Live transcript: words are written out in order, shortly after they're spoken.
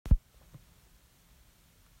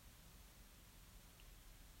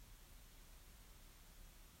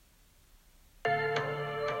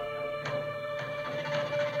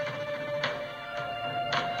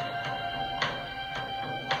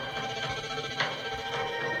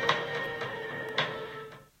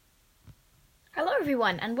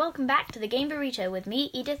everyone, and welcome back to the Game Burrito with me,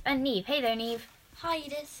 Edith, and Neve. Hey there, Neve. Hi,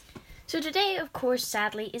 Edith. So today, of course,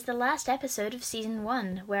 sadly, is the last episode of Season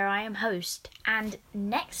 1, where I am host. And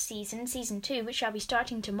next season, Season 2, which shall be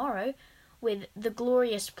starting tomorrow, with the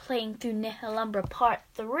glorious Playing Through Nihilumbra Part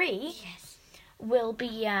 3, Yes. will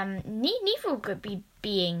be, Neve will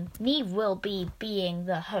be being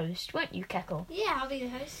the host, won't you, Keckle? Yeah, I'll be the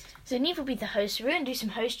host. So Neve will be the host, so we're going to do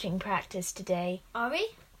some hosting practice today. Are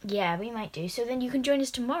we? Yeah, we might do. So then you can join us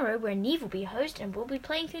tomorrow where Neve will be host and we'll be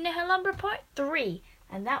playing through Nihilumbra Part 3.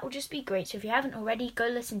 And that will just be great. So if you haven't already, go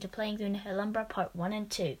listen to Playing Through Nihilumbra Part 1 and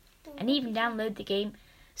 2. And even download the game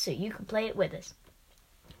so you can play it with us.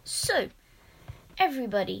 So,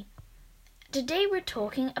 everybody, today we're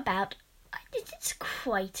talking about... It's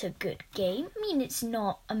quite a good game. I mean, it's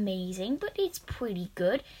not amazing, but it's pretty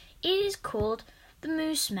good. It is called The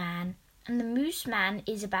Mooseman. And the Mooseman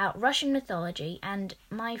is about Russian mythology, and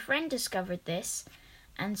my friend discovered this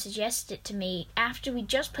and suggested it to me after we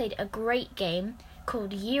just played a great game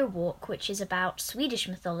called Year Walk, which is about Swedish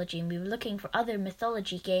mythology, and we were looking for other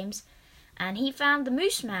mythology games, and he found the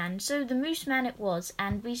Mooseman, so the Mooseman it was,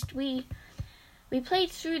 and we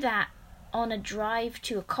played through that on a drive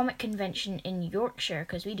to a comic convention in Yorkshire,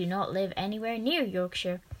 because we do not live anywhere near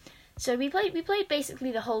Yorkshire. So we played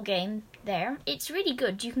basically the whole game there. It's really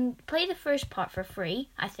good. You can play the first part for free,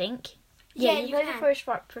 I think. Yeah, you play can. The first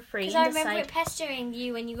part for free. Because I remember it pestering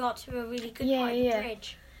you when you got to a really good part of the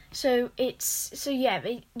bridge.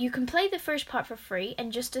 You can play the first part for free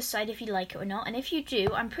and just decide if you like it or not. And if you do,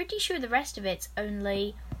 I'm pretty sure the rest of it's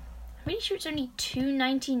only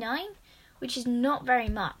 $2.99, which is not very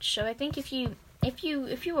much. So I think if you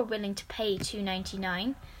were willing to pay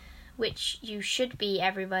 $2.99, which you should be,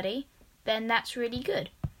 everybody, then that's really good.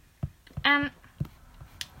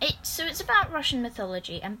 It's about Russian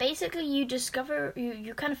mythology, and basically you discover,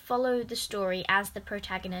 you kind of follow the story as the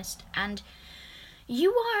protagonist, and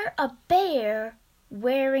you are a bear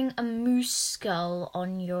wearing a moose skull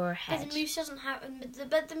on your head.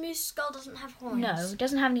 But the moose skull doesn't have horns. No, it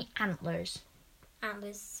doesn't have any antlers.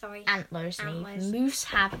 Antlers, Neve. Moose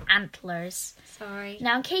have antlers. Sorry.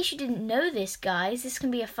 Now, in case you didn't know this, guys, this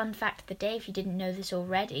can be a fun fact of the day if you didn't know this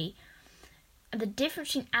already. The difference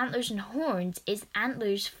between antlers and horns is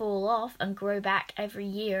antlers fall off and grow back every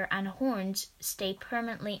year, and horns stay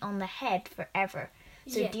permanently on the head forever.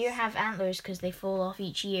 So yes. Deer have antlers because they fall off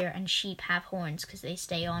each year, and sheep have horns because they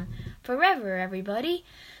stay on forever, everybody.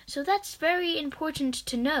 So that's very important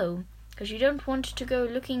to know. Because you don't want to go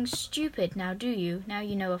looking stupid now, do you? Now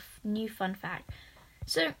you know a new fun fact.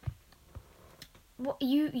 So,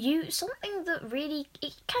 something that really,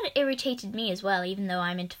 it kind of irritated me as well, even though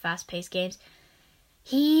I'm into fast-paced games.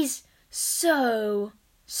 He's so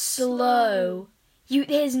slow.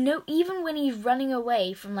 There's no, even when he's running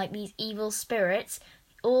away from like these evil spirits,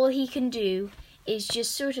 all he can do is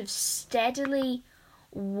just sort of steadily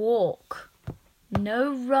walk.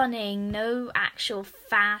 No running, no actual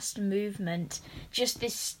fast movement, just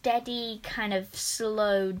this steady kind of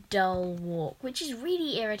slow, dull walk, which is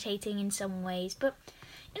really irritating in some ways, but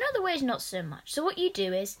in other ways not so much. So what you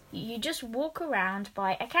do is, you just walk around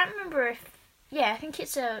by, I can't remember if, I think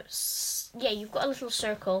it's you've got a little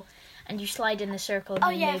circle, and you slide in the circle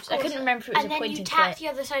and he moves. I couldn't remember if it was a point and click. And then you tap the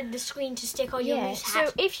other side of the screen to stick on your moose hat.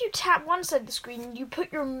 So if you tap one side of the screen, you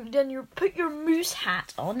put your moose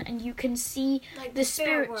hat on, and you can see like the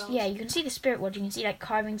spirit world. Yeah, you can see the spirit world. You can see like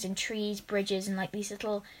carvings and trees, bridges, and like these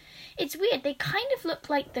little. It's weird. They kind of look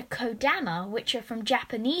like the Kodama, which are from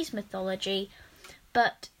Japanese mythology,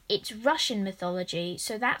 but it's Russian mythology,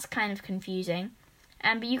 so that's kind of confusing.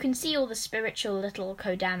 But you can see all the spiritual little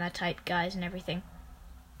Kodama type guys and everything.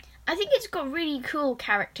 I think it's got really cool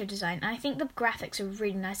character design. I think the graphics are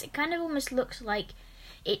really nice. It kind of almost looks like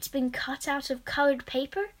it's been cut out of coloured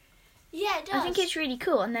paper. Yeah, it does. I think it's really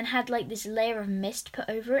cool. And then had like this layer of mist put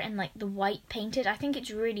over it and like the white painted. I think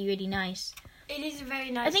it's really, really nice. It is a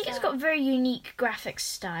very nice I think it's got very unique graphics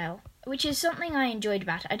style, which is something I enjoyed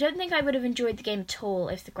about it. I don't think I would have enjoyed the game at all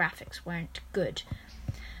if the graphics weren't good.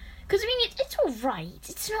 Because, I mean, it's alright.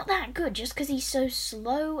 It's not that good just because he's so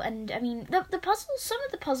slow. And, I mean, the puzzles, some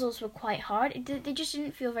of the puzzles were quite hard. They just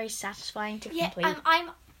didn't feel very satisfying to complete. When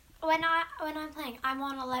I'm playing, I'm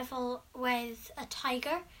on a level with a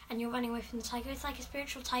tiger, and you're running away from the tiger. It's like a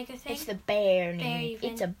spiritual tiger thing. It's the bear,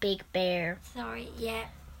 it's a big bear. Sorry, yeah.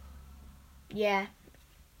 Yeah.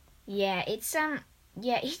 Yeah, it's,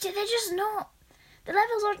 they're just not, the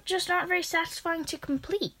levels aren't very satisfying to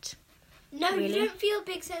complete. No, really. You don't feel a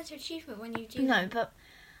big sense of achievement when you do. No, but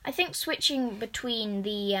I think switching between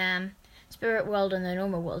the spirit world and the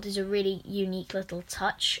normal world is a really unique little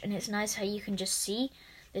touch, and it's nice how you can just see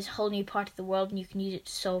this whole new part of the world, and you can use it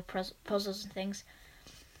to solve puzzles and things.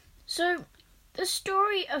 So, the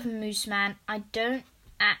story of Mooseman, I don't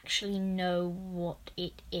actually know what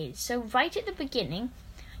it is. So, right at the beginning,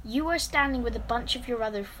 you are standing with a bunch of your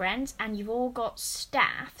other friends, and you've all got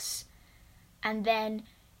staffs, and then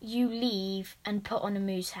you leave and put on a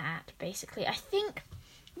moose hat, basically. I think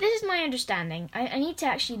this is my understanding. I need to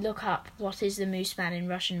actually look up what is the Mooseman in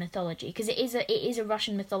Russian mythology, because it is a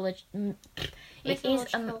Russian mythology. It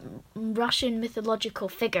is a Russian mythological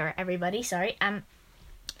figure. Everybody, sorry. And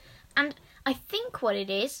I think what it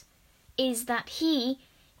is that he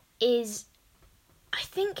and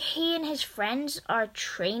his friends are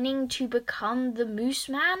training to become the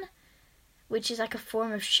Mooseman, which is like a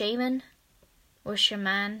form of shaman. Or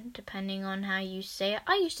shaman, depending on how you say it.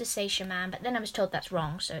 I used to say shaman, but then I was told that's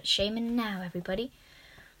wrong, so it's shaman now, everybody.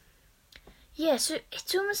 Yeah, so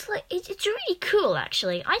it's almost like, it's really cool,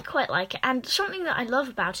 actually. I quite like it, and something that I love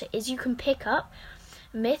about it is you can pick up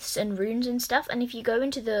myths and runes and stuff, and if you go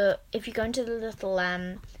into the little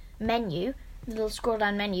menu, the little scroll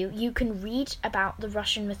down menu, you can read about the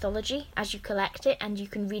Russian mythology as you collect it, and you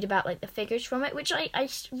can read about like the figures from it, which I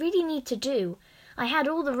really need to do. I had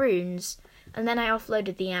all the runes, and then I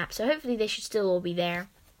offloaded the app, so hopefully they should still all be there.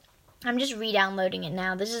 I'm just re-downloading it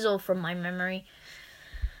now. This is all from my memory.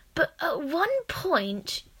 But at one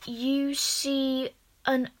point, you see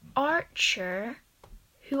an archer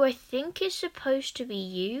who I think is supposed to be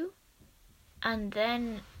you. And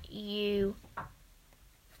then you...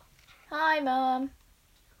 Hi, Mum.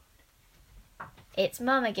 It's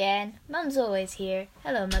Mum again. Mum's always here.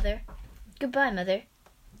 Hello, Mother. Goodbye, Mother.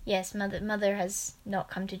 Yes, Mother has not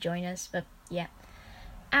come to join us, but yeah.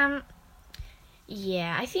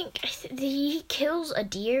 Yeah, I think he kills a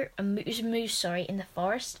deer, a moose, in the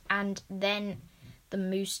forest, and then the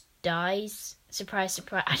moose dies. Surprise,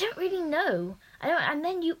 surprise. I don't really know. And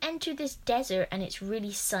then you enter this desert, and it's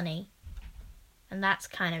really sunny, and that's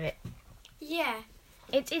kind of it. Yeah.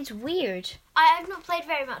 It's weird. I've not played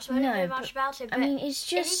very much, so I don't know much about it. But I mean, it's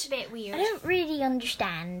just... It is a bit weird. I don't really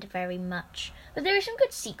understand very much. But there are some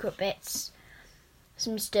good secret bits.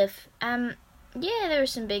 Some stuff. Yeah, there are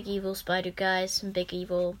some big evil spider guys, some big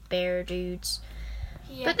evil bear dudes.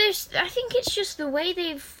 Yeah. But I think it's just the way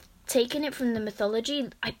they've taken it from the mythology.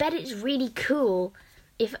 I bet it's really cool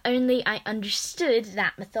if only I understood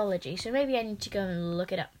that mythology. So maybe I need to go and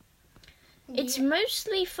look it up. Yeah. It's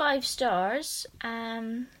mostly 5 stars.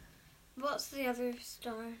 What's the other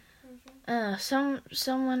star? Someone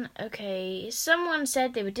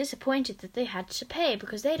said they were disappointed that they had to pay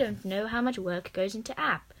because they don't know how much work goes into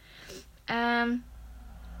app.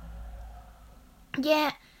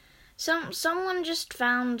 Yeah, someone just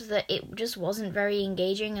found that it just wasn't very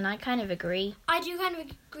engaging, and I kind of agree. I do kind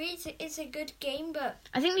of agree. It's a good game, but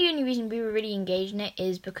I think the only reason we were really engaged in it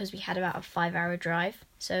is because we had about a 5-hour drive,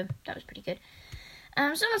 so that was pretty good.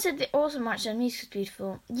 Someone said the awesome march on music was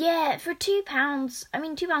beautiful. Yeah, for £2, I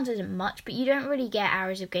mean, £2 isn't much, but you don't really get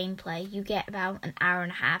hours of gameplay. You get about an hour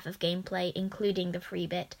and a half of gameplay, including the free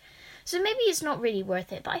bit. So maybe it's not really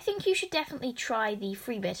worth it, but I think you should definitely try the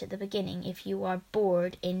free bit at the beginning if you are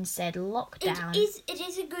bored in said lockdown. It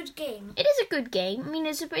is a good game. It is a good game. I mean,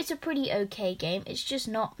 it's a pretty okay game. It's just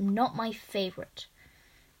not my favourite.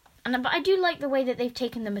 But I do like the way that they've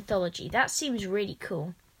taken the mythology. That seems really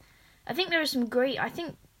cool. I think there are some 3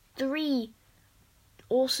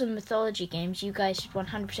 awesome mythology games you guys should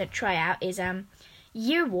 100% try out. Is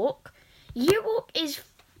Year Walk. Year Walk is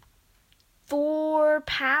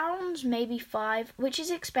 £4, maybe 5, which is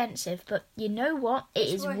expensive, but you know what? It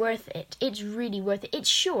is worth it. It's really worth it. It's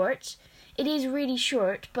short. It is really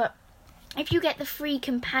short, but if you get the free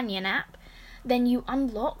companion app, then you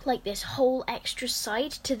unlock like this whole extra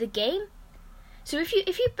side to the game. So if you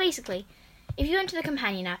go into the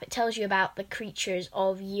companion app, it tells you about the creatures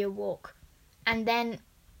of Year Walk, and then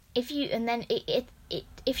if you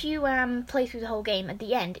play through the whole game, at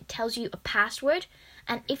the end it tells you a password,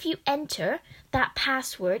 and if you enter that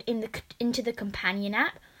password into the companion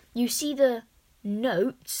app, you see the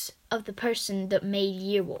notes of the person that made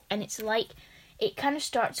Year Walk, and it's like it kind of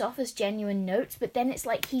starts off as genuine notes, but then it's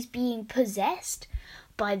like he's being possessed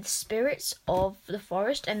by the spirits of the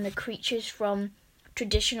forest and the creatures from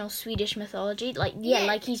traditional Swedish mythology,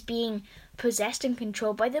 like he's being possessed and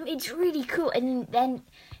controlled by them. It's really cool, and then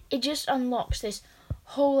it just unlocks this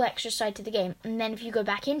whole extra side to the game. And then if you go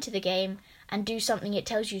back into the game and do something it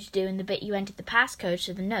tells you to do in the bit you entered the passcode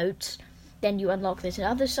to the notes, then you unlock this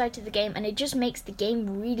other side to the game, and it just makes the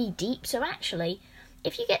game really deep. So actually,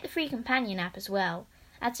 if you get the free companion app as well,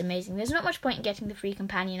 that's amazing. There's not much point in getting the free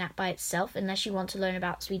companion app by itself unless you want to learn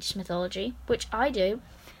about Swedish mythology, which I do.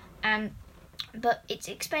 And But it's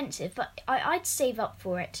expensive, but I'd save up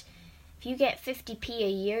for it. If you get 50p a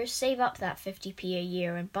year, save up that 50p a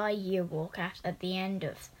year and buy Yearwalk at the end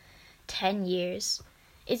of 10 years.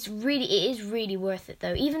 It is really worth it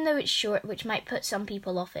though. Even though it's short, which might put some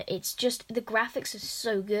people off it, it's just, the graphics are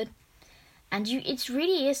so good. And it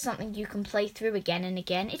really is something you can play through again and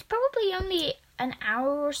again. It's probably only an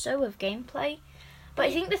hour or so of gameplay. But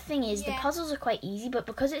I think the thing is, the puzzles are quite easy, but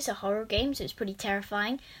because it's a horror game, so it's pretty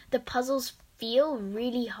terrifying, the puzzles feel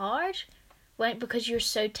really hard because you're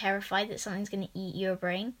so terrified that something's going to eat your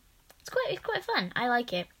brain. It's quite fun. I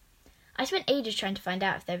like it. I spent ages trying to find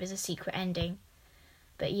out if there was a secret ending.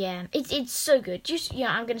 But yeah, it's so good.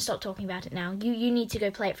 I'm going to stop talking about it now. You need to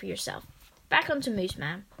go play it for yourself. Back onto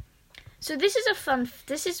Mooseman. So this is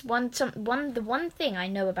the one thing I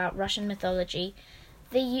know about Russian mythology.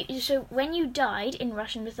 So when you died in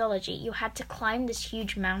Russian mythology, you had to climb this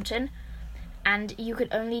huge mountain, and you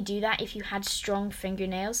could only do that if you had strong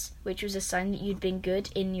fingernails, which was a sign that you'd been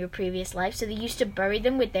good in your previous life. So they used to bury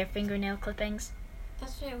them with their fingernail clippings.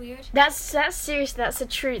 That's very weird. That's serious. That's a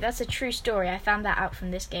true story. I found that out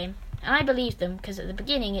from this game, and I believed them because at the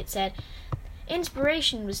beginning it said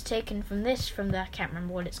inspiration was taken from I can't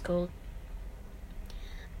remember what it's called.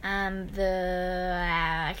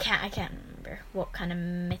 I can't remember what kind of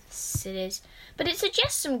myths it is, but it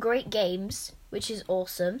suggests some great games, which is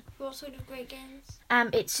awesome. What sort of great games?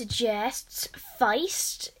 It suggests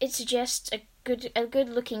Feist. It suggests a good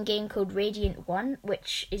looking game called Radiant One,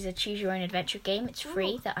 which is a choose your own adventure game. It's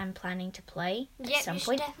free that I'm planning to play at some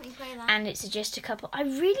point. Definitely play that. And it suggests a couple. I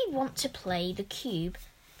really want to play The Cube.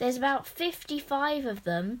 There's about 55 of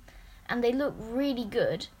them, and they look really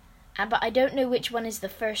good. But I don't know which one is the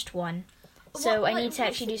first one. So I need to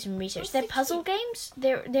actually do some research. They're puzzle games.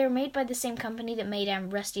 They're made by the same company that made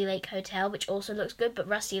Rusty Lake Hotel, which also looks good, but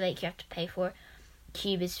Rusty Lake you have to pay for.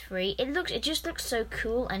 Cube is free. It just looks so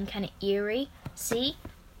cool and kind of eerie. See?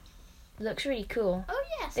 It looks really cool. Oh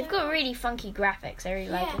yes. They've got really funky graphics. I really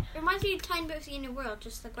like it. It reminds me of Tiny Bit of the Inner World,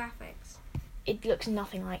 just the graphics. It looks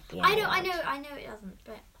nothing like the I know it doesn't,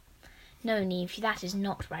 but no, Neve, that is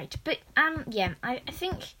not right. But I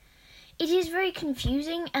think it is very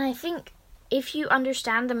confusing, and I think if you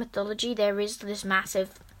understand the mythology, there is this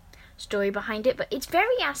massive story behind it, but it's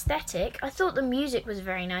very aesthetic. I thought the music was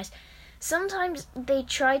very nice. Sometimes they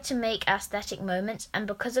try to make aesthetic moments, and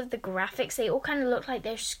because of the graphics, they all kind of look like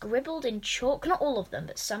they're scribbled in chalk. Not all of them,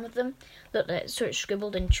 but some of them look like sort of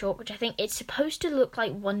scribbled in chalk, which I think it's supposed to look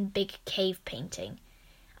like one big cave painting,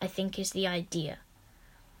 I think is the idea.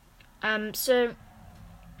 So,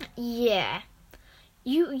 yeah.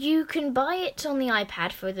 You can buy it on the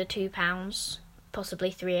iPad for the £2,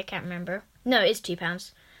 possibly £3, I can't remember. No, it's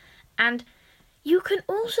 £2. And you can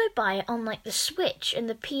also buy it on like the Switch and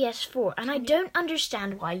the PS4, and I don't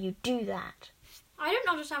understand why you do that. I don't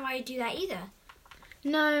understand why you do that either.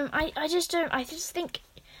 No, I just don't. I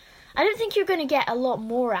don't think you're going to get a lot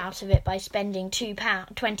more out of it by spending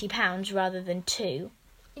 £20 rather than £2.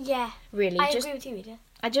 Yeah, really. I agree with you, Rita.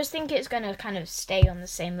 I just think it's going to kind of stay on the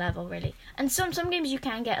same level, really. And some games you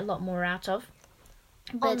can get a lot more out of.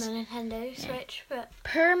 But on the Nintendo Switch, but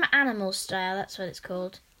Perm Animal Style, that's what it's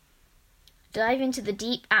called. Dive into the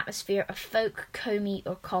deep atmosphere of folk, komi,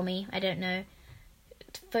 or komi, I don't know,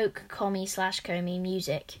 folk, komi/komi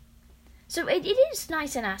music. So it is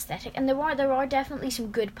nice and aesthetic, and there are definitely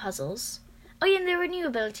some good puzzles. Oh yeah, and there are new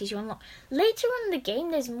abilities you unlock. Later on in the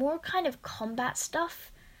game, there's more kind of combat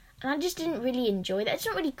stuff, and I just didn't really enjoy that. It's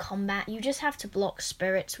not really combat, you just have to block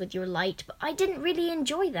spirits with your light, but I didn't really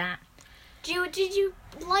enjoy that. Did you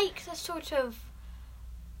like the sort of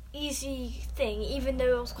easy thing, even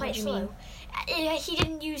though it was quite slow? He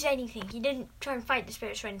didn't use anything. He didn't try and fight the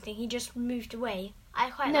spirits or anything. He just moved away.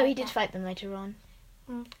 He did fight them later on.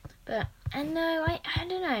 But I don't know. I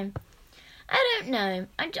don't know.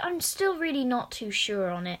 I'm still really not too sure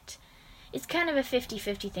on it. It's kind of a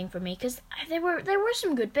 50-50 thing for me, because there were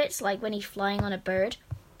some good bits, like when he's flying on a bird.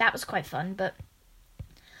 That was quite fun, but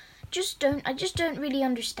I just don't really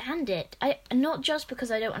understand it. Not just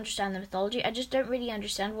because I don't understand the mythology, I just don't really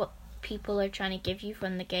understand what people are trying to give you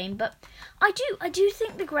from the game. But I do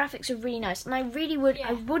think the graphics are really nice, and I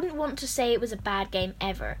wouldn't want to say it was a bad game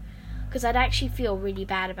ever, because I'd actually feel really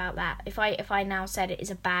bad about that if I now said it is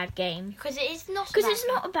a bad game. Because it is not. Because it's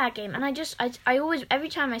not a bad game, and I always, every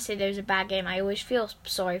time I say there's a bad game, I always feel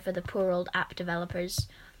sorry for the poor old app developers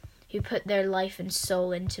who put their life and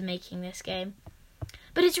soul into making this game.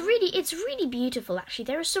 But it's really beautiful, actually.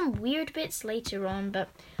 There are some weird bits later on, but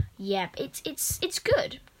yeah, it's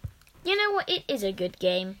good. You know what? It is a good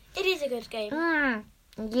game. It is a good game.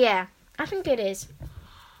 Yeah, I think it is.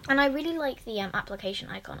 And I really like the application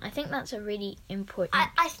icon. I think that's a really important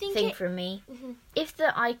thing for me. Mm-hmm. If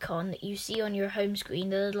the icon that you see on your home screen,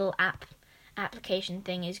 the little application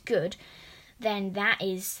thing, is good, then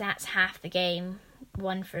that's half the game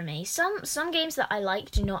won for me. Some games that I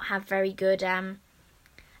like do not have very good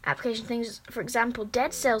application things. For example,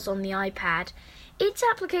 Dead Cells on the iPad. Its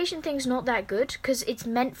application thing's not that good because it's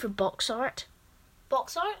meant for box art.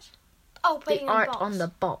 Box art? Oh, putting the art box. on the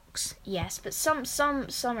box, yes, but some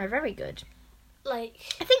are very good. Like,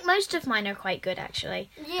 I think most of mine are quite good,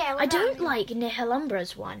 actually. Yeah, I don't like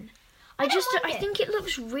Nihilumbra's one. I think it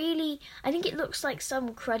looks like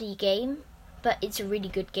some cruddy game, but it's a really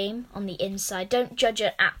good game on the inside. Don't judge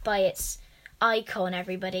an app by its icon,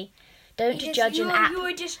 everybody. Don't judge an app.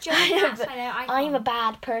 You're just judging apps by their icon. I am a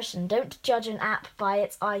bad person. Don't judge an app by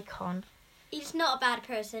its icon. She's not a bad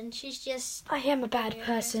person. She's just... I am a bad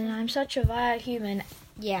person. I'm such a vile human.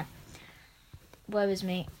 Yeah. Woe is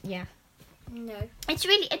me. Yeah. No. It's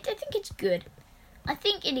really... I think it's good. I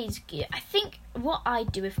think it is good. I think what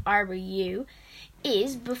I'd do if I were you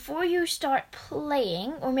is, before you start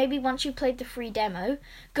playing, or maybe once you played the free demo,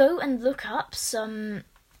 go and look up some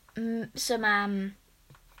Russian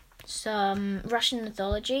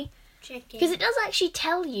mythology. Because it does actually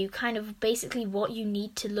tell you kind of basically what you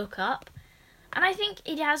need to look up. And I think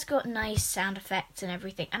it has got nice sound effects and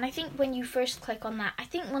everything. And I think when you first click on that, I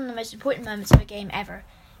think one of the most important moments of a game ever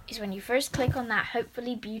is when you first click on that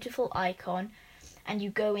hopefully beautiful icon and you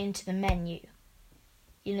go into the menu.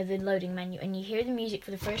 You know, the loading menu. And you hear the music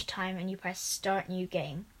for the first time and you press Start New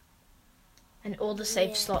Game. And all the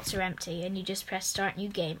save slots are empty and you just press Start New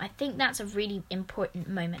Game. I think that's a really important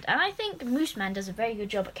moment. And I think Mooseman does a very good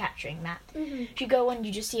job at capturing that. Mm-hmm. If you go on,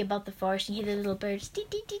 you just see above the forest and you hear the little birds. Dee,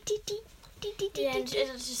 dee, dee, dee, dee. Yeah, and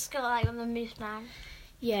it's just got like on the Mooseman.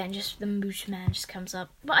 Yeah, and just the Mooseman just comes up.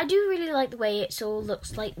 But I do really like the way it all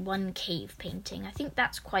looks like one cave painting. I think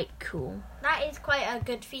that's quite cool. That is quite a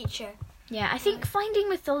good feature. Yeah, I think finding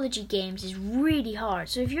mythology games is really hard.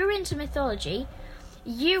 So if you're into mythology,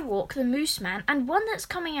 Yearwalk, the Mooseman, and one that's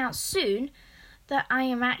coming out soon that I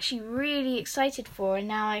am actually really excited for, and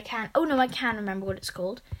now I can remember what it's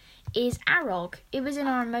called, is Arog. It was in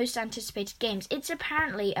our most anticipated games. It's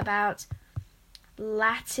apparently about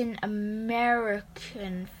Latin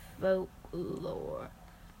American folklore.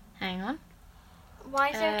 Hang on. Why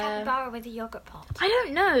is there a capybara with a yogurt pot? I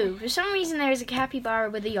don't know. For some reason there is a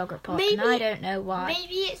capybara with a yogurt pot, and I don't know why.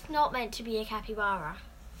 Maybe it's not meant to be a capybara.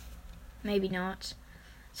 Maybe not.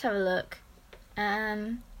 Let's have a look.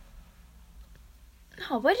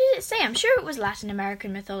 What did it say? I'm sure it was Latin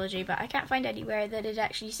American mythology, but I can't find anywhere that it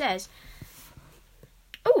actually says.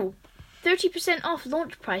 Oh, 30% off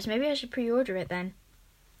launch price. Maybe I should pre-order it then.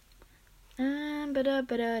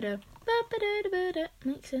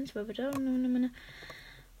 Makes sense.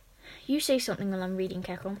 You say something while I'm reading,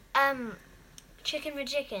 Keckle. Chicken with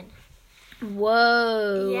chicken.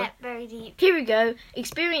 Whoa. Yeah, very deep. Here we go.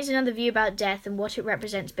 Experience another view about death and what it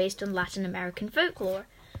represents based on Latin American folklore.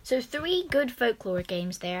 So 3 good folklore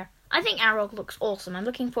games there. I think Arog looks awesome. I'm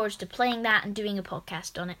looking forward to playing that and doing a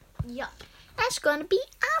podcast on it. Yup. That's going to be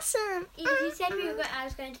awesome. You said I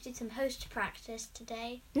was going to do some host practice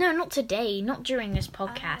today. No, not today. Not during this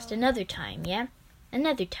podcast. Another time, yeah?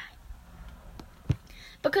 Another time.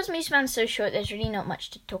 Because Mooseman's so short, there's really not much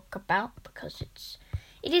to talk about because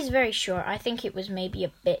it is very short. I think it was maybe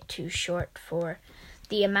a bit too short for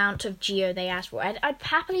the amount of geo they asked for. I'd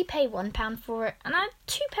happily pay £1 for it, and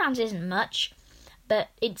 £2 isn't much, but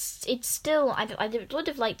it's still. I would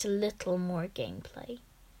have liked a little more gameplay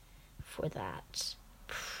for that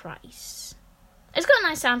price. It's got a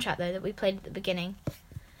nice soundtrack though that we played at the beginning.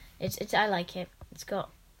 It's I like it. It's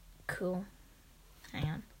got cool. Hang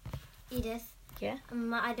on. Edith. Yeah.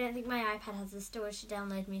 I don't think my iPad has the storage to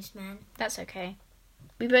download Mooseman. That's okay.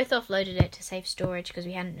 We both offloaded it to save storage because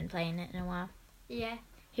we hadn't been playing it in a while. Yeah.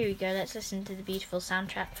 Here we go. Let's listen to the beautiful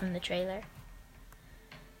soundtrack from the trailer.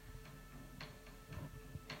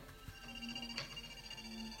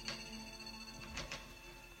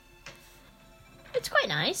 It's quite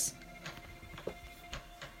nice.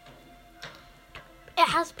 It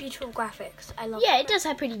has beautiful graphics. I love it. Yeah, it does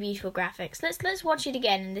have pretty beautiful graphics. Let's watch it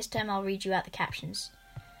again, and this time I'll read you out the captions.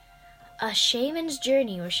 A shaman's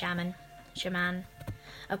journey, or shaman.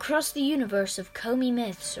 Across the universe of Komi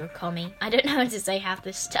myths, or Komi. I don't know how to say half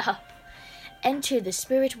this stuff. Enter the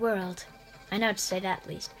spirit world. I know how to say that at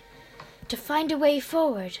least. To find a way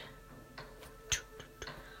forward.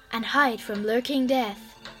 And hide from lurking death.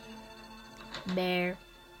 Bear.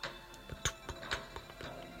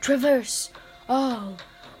 Traverse all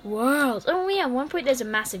worlds. Oh yeah, at one point there's a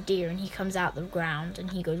massive deer and he comes out the ground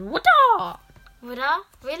and he goes, "Wata!" Woulda?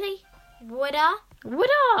 Really? Woulda?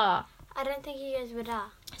 Woulda! I don't think he goes woulda.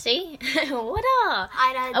 See? Woulda!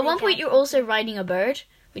 I don't At one think point I- you're also riding a bird,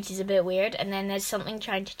 which is a bit weird, and then there's something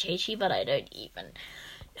trying to chase you, but I don't even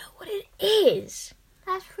know what it is.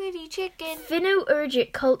 That's pretty chicken.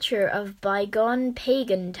 Finno-Ugric culture of bygone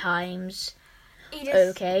pagan times. Edith,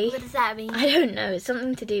 Okay. what does that mean? I don't know. It's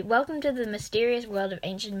something to do. Welcome to the mysterious world of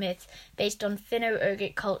ancient myths based on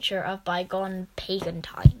Finno-Ugric culture of bygone pagan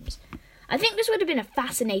times. I think this would have been a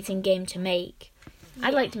fascinating game to make.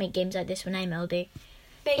 I'd like to make games like this when I'm older.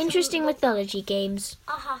 Interesting mythology games.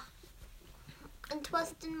 And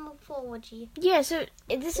Western mythology. Yeah, so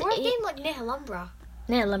this Or a game like Nihilumbra.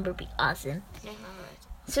 Lumber would be awesome.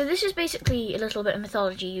 So this is basically a little bit of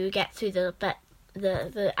mythology you get through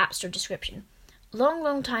the App Store description. Long,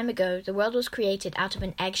 long time ago, the world was created out of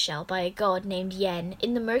an eggshell by a god named Yen.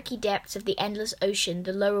 In the murky depths of the endless ocean,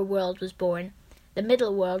 the lower world was born. The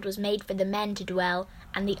middle world was made for the men to dwell,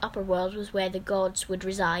 and the upper world was where the gods would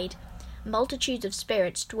reside. Multitudes of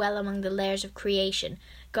spirits dwell among the layers of creation,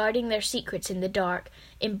 guarding their secrets in the dark.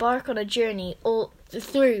 Embark on a journey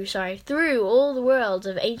through all the worlds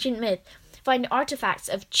of ancient myth. Find artifacts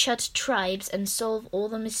of Chut tribes and solve all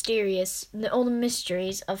the mysteries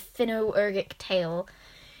of Finno-Ugric tale.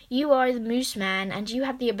 You are the Mooseman, and you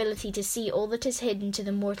have the ability to see all that is hidden to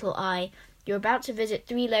the mortal eye. You're about to visit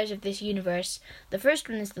 3 layers of this universe. The first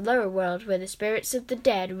one is the lower world, where the spirits of the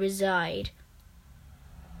dead reside.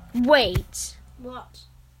 Wait. What?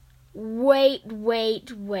 Wait.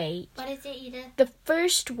 What is it, Edith? The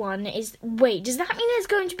first one is... Wait, does that mean there's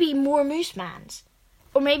going to be more Moosemans?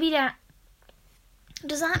 Or maybe that...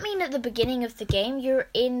 Does that mean at the beginning of the game you're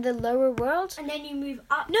in the lower world? And then you move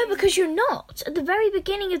up. No, because you're not. At the very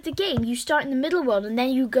beginning of the game, you start in the middle world and then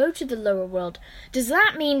you go to the lower world. Does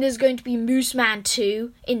that mean there's going to be Mooseman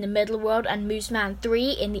 2 in the middle world and Mooseman 3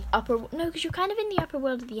 in the upper... No, because you're kind of in the upper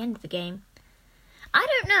world at the end of the game. I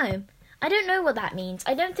don't know. I don't know what that means.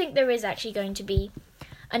 I don't think there is actually going to be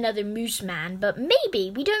another Mooseman, but maybe.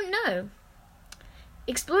 We don't know.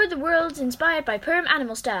 Explore the worlds inspired by Perm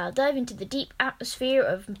Animal Style. Dive into the deep atmosphere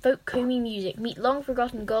of folk comey music. Meet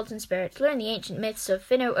long-forgotten gods and spirits. Learn the ancient myths of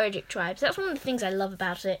Finno-Ugric tribes. That's one of the things I love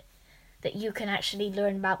about it, that you can actually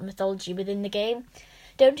learn about mythology within the game.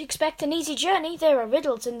 Don't expect an easy journey. There are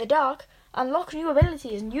riddles in the dark. Unlock new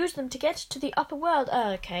abilities and use them to get to the upper world.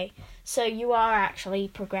 Oh, okay. So you are actually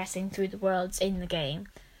progressing through the worlds in the game.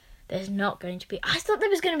 There's not going to be... I thought there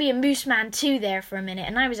was going to be a Mooseman 2 there for a minute,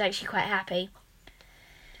 and I was actually quite happy.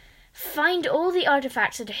 Find all the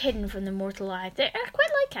artifacts that are hidden from the mortal eye. I quite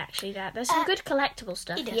like, actually, that. There's some good collectible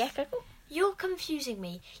stuff. Edith, Yeah, go. You're confusing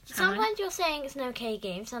me. Sometimes you're saying it's an okay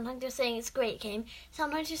game. Sometimes you're saying it's a great game.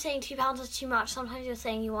 Sometimes you're saying £2 is too much. Sometimes you're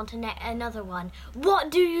saying you want another one. What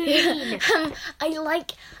do you mean? Right,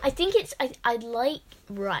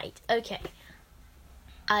 okay.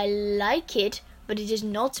 I like it, but it is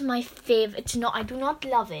not my favourite. I do not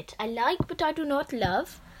love it. I like, but I do not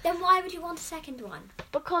love. Then why would you want a second one?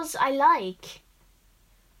 Because I like.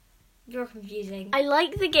 You're confusing. I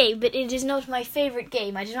like the game, but it is not my favourite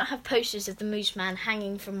game. I do not have posters of the Mooseman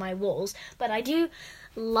hanging from my walls, but I do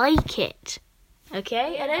like it.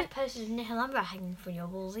 Okay? I don't have posters of Nihilumbra hanging from your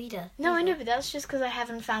walls either. No, I know, but that's just because I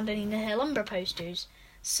haven't found any Nihilumbra posters.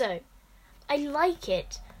 So, I like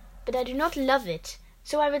it, but I do not love it.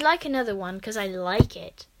 So I would like another one because I like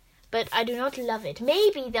it, but I do not love it.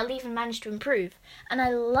 Maybe they'll even manage to improve. And I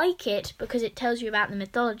like it because it tells you about the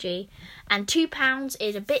mythology. And £2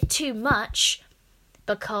 is a bit too much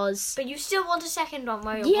because... But you still want a second one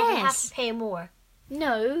where you'll probably have to pay more.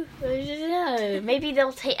 No. Maybe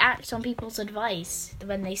they'll act on people's advice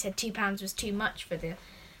when they said £2 was too much for this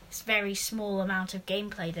very small amount of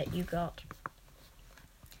gameplay that you got.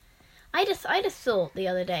 I'd have thought the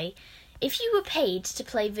other day, if you were paid to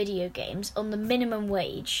play video games on the minimum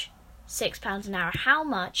wage, £6 an hour, how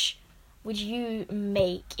much would you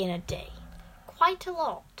make in a day? Quite a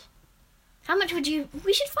lot. How much would you...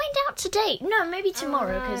 We should find out today. No, maybe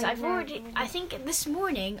tomorrow, because I think this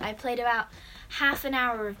morning I played about half an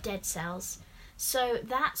hour of Dead Cells. So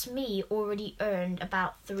that's me already earned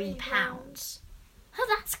about £3.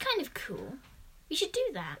 Oh, that's kind of cool. We should do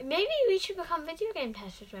that. Maybe we should become video game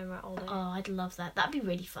testers when we're older. Oh, I'd love that. That'd be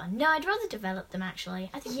really fun. No, I'd rather develop them,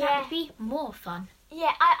 actually. I think that would be more fun.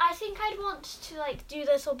 Yeah, I think I'd want to, do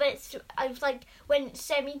little bits of, when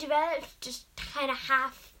semi-developed, just kind of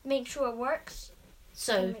half make sure it works.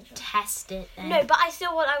 So, test it then. No, but I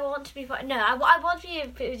want to be... No, I want to be a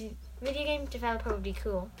video game developer would be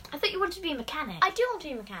cool. I thought you wanted to be a mechanic. I do want to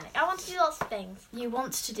be a mechanic. I want to do lots of things. You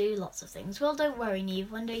want to do lots of things. Well, don't worry, Neve.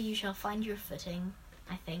 One day you shall find your footing,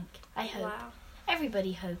 I think. I hope. Wow.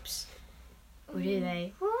 Everybody hopes. Or do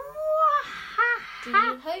they? Do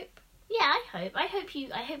you hope? Yeah, I hope. I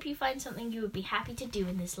hope you find something you would be happy to do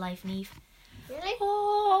in this life, Neve. Really?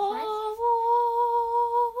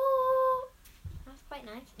 That's quite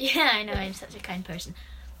nice. Yeah, I know. I'm such a kind person.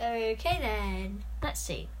 Okay then. Let's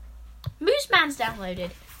see. Mooseman's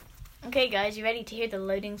downloaded. Okay, guys, you ready to hear the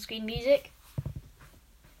loading screen music?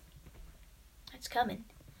 It's coming.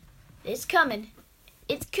 It's coming.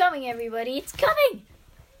 It's coming, everybody. It's coming.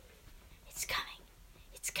 It's coming.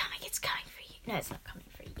 It's coming. It's coming for you. No, it's not coming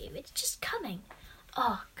for you. It's just coming.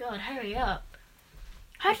 Oh, God, hurry up.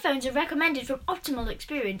 Headphones are recommended for optimal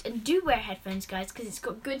experience, and do wear headphones, guys, because it's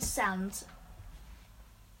got good sounds.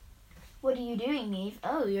 What are you doing, Neve?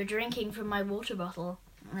 Oh, you're drinking from my water bottle.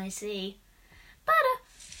 I see. Butter.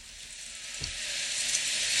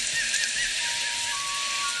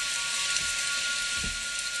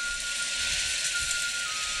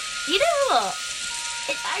 You know what?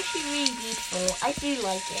 It's actually really beautiful. I do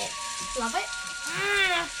like it. Love it.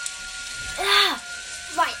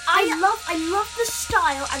 Right, I love the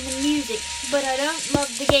style and the music, but I don't love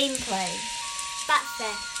the gameplay. That's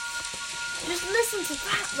fair. Just listen to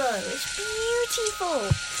that though. It's beautiful.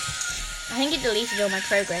 I think it deleted all my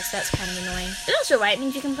progress. That's kind of annoying. But that's alright. It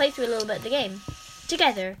means you can play through a little bit of the game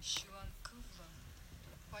together.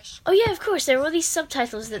 Oh yeah, of course. There are all these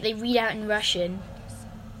subtitles that they read out in Russian.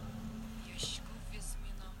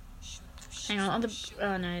 Hang on.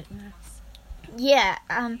 Oh no. Yeah.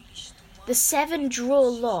 The 7 draw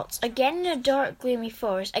lots again in a dark, gloomy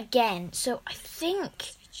forest again. So I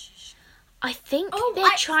think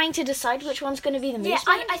they're trying to decide which one's going to be the Mooseman.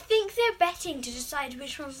 Yeah, I think they're betting to decide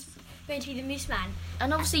which one's going to be the Mooseman.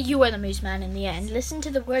 And obviously you are the Mooseman in the end. Listen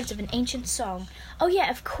to the words of an ancient song. Oh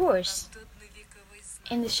yeah, of course.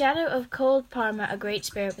 In the shadow of cold Parma, a great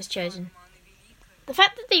spirit was chosen. The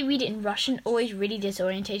fact that they read it in Russian always really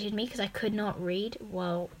disorientated me because I could not read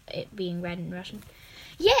while it being read in Russian.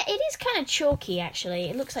 Yeah, it is kind of chalky actually.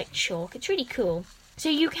 It looks like chalk. It's really cool. So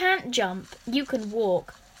you can't jump. You can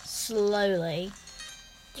walk slowly.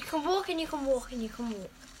 You can walk and you can walk and you can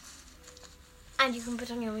walk. And you can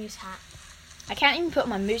put on your moose hat. I can't even put on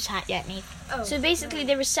my moose hat yet, Neve. Oh, so basically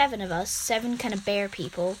there were 7 of us, 7 kind of bear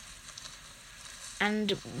people.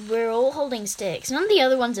 And we're all holding sticks. None of the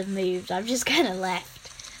other ones have moved. I've just kind of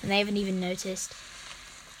left. And they haven't even noticed.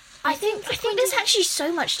 I think there's actually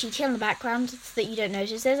so much detail in the background that you don't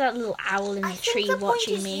notice. There's that little owl in the tree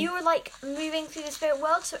watching me. You were like moving through the spirit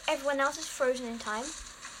world, so everyone else is frozen in time.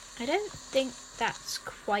 I don't think that's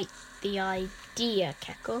quite the idea,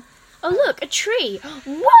 Keckle. Oh look, a tree!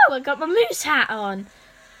 Whoa! I got my moose hat on.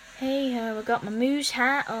 Hey ho! I got my moose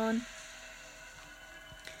hat on.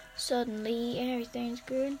 Suddenly everything's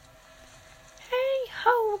good. Hey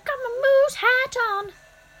ho! I got my moose hat on.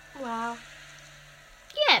 Wow.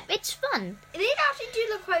 Yeah, it's fun. They actually do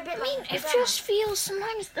look quite a bit like it just feels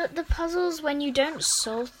sometimes that the puzzles, when you don't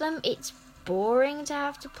solve them, it's boring to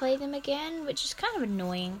have to play them again, which is kind of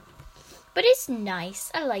annoying. But it's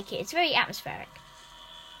nice. I like it. It's very atmospheric.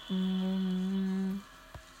 You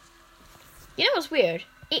know what's weird?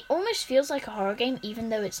 It almost feels like a horror game, even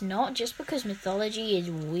though it's not, just because mythology is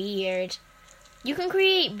weird. You can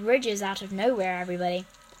create bridges out of nowhere, everybody.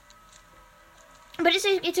 But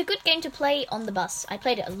it's a good game to play on the bus. I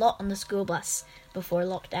played it a lot on the school bus before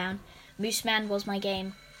lockdown. Mooseman was my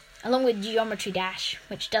game, along with Geometry Dash,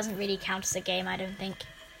 which doesn't really count as a game, I don't think.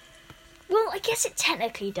 Well, I guess it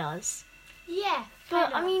technically does. Yeah,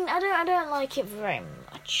 but I mean, I don't like it very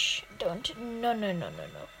much. No.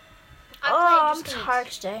 I'm tired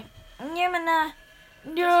today. Yamana,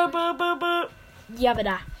 yabba,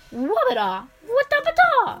 yabba, wabbada,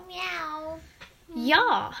 what meow.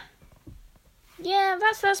 Yeah. Yeah,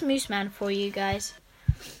 that's Mooseman for you guys.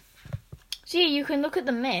 So yeah, you can look at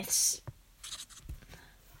the myths.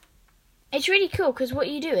 It's really cool because what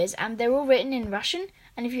you do is, they're all written in Russian,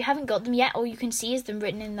 and if you haven't got them yet, all you can see is them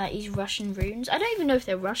written in like these Russian runes. I don't even know if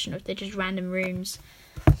they're Russian or if they're just random runes.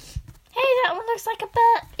 Hey, that one looks like a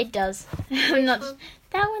bird. It does.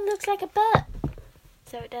 That one looks like a bird.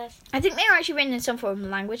 So it does. I think they're actually written in some form of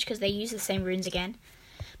language because they use the same runes again.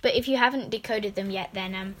 But if you haven't decoded them yet,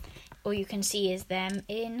 then all you can see is them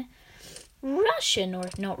in Russian, or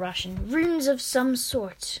if not Russian, runes of some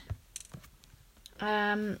sort.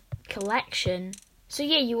 Collection. So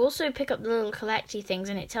yeah, you also pick up the little collecty things,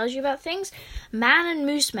 and it tells you about things. Man and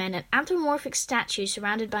Mooseman, an anthropomorphic statue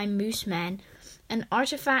surrounded by Moosemen. An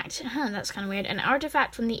artifact, that's kind of weird. An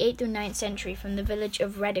artifact from the 8th or 9th century from the village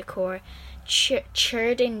of Redikor,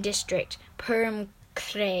 Cherdin district, Perm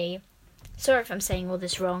Kray. Sorry if I'm saying all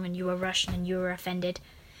this wrong and you are Russian and you are offended.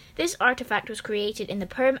 This artifact was created in the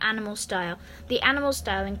Perm animal style. The animal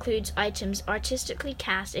style includes items artistically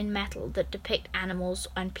cast in metal that depict animals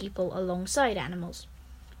and people alongside animals.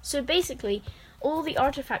 So basically, all the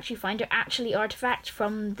artifacts you find are actually artifacts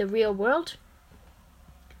from the real world.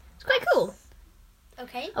 It's quite cool.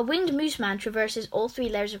 Okay. A winged Mooseman traverses all 3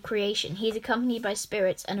 layers of creation. He is accompanied by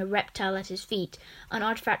spirits and a reptile at his feet, an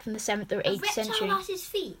artifact from the 7th or 8th century. A reptile at his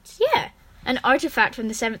feet? Yeah, an artifact from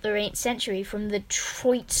the 7th or 8th century from the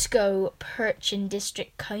Troitsko Perchin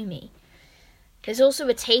district Komi. There's also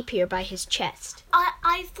a tapir by his chest.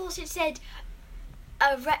 I thought it said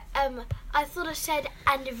I thought it said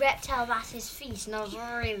and a reptile at his feet, and I was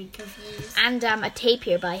really confused. And a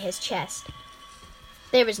tapir by his chest.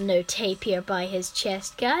 There is no tapir by his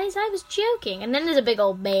chest, guys. I was joking. And then there's a big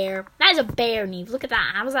old bear. That is a bear, Neve. Look at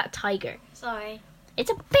that. How was that a tiger? Sorry.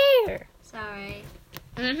 It's a bear. Sorry.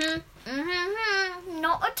 Not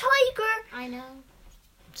a tiger. I know.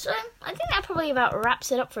 So, I think that probably about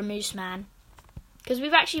wraps it up for Mooseman. Because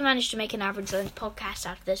we've actually managed to make an average length podcast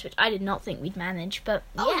out of this, which I did not think we'd manage, but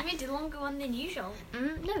yeah. Oh, we made a longer one than usual.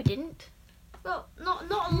 No, we didn't. Well, not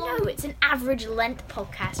a long. No, it's an average length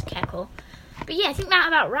podcast, Keckle. But yeah, I think that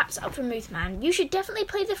about wraps it up for Mooseman. You should definitely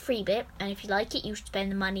play the free bit, and if you like it, you should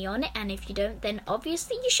spend the money on it, and if you don't, then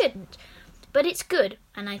obviously you shouldn't. But it's good,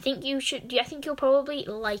 and I think you should. I think you'll probably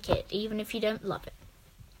like it, even if you don't love it.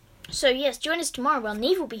 So yes, join us tomorrow when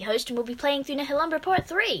Neve will be host, and we'll be playing through Nehelumbra Part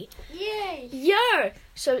 3. Yay! Yeah!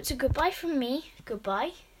 So it's a goodbye from me,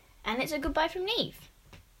 goodbye, and it's a goodbye from Neve.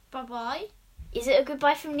 Bye-bye. Is it a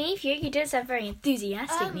goodbye from Neve? You do sound very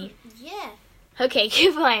enthusiastic, Neve. Yeah. Okay,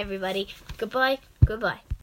 goodbye everybody. Goodbye, goodbye.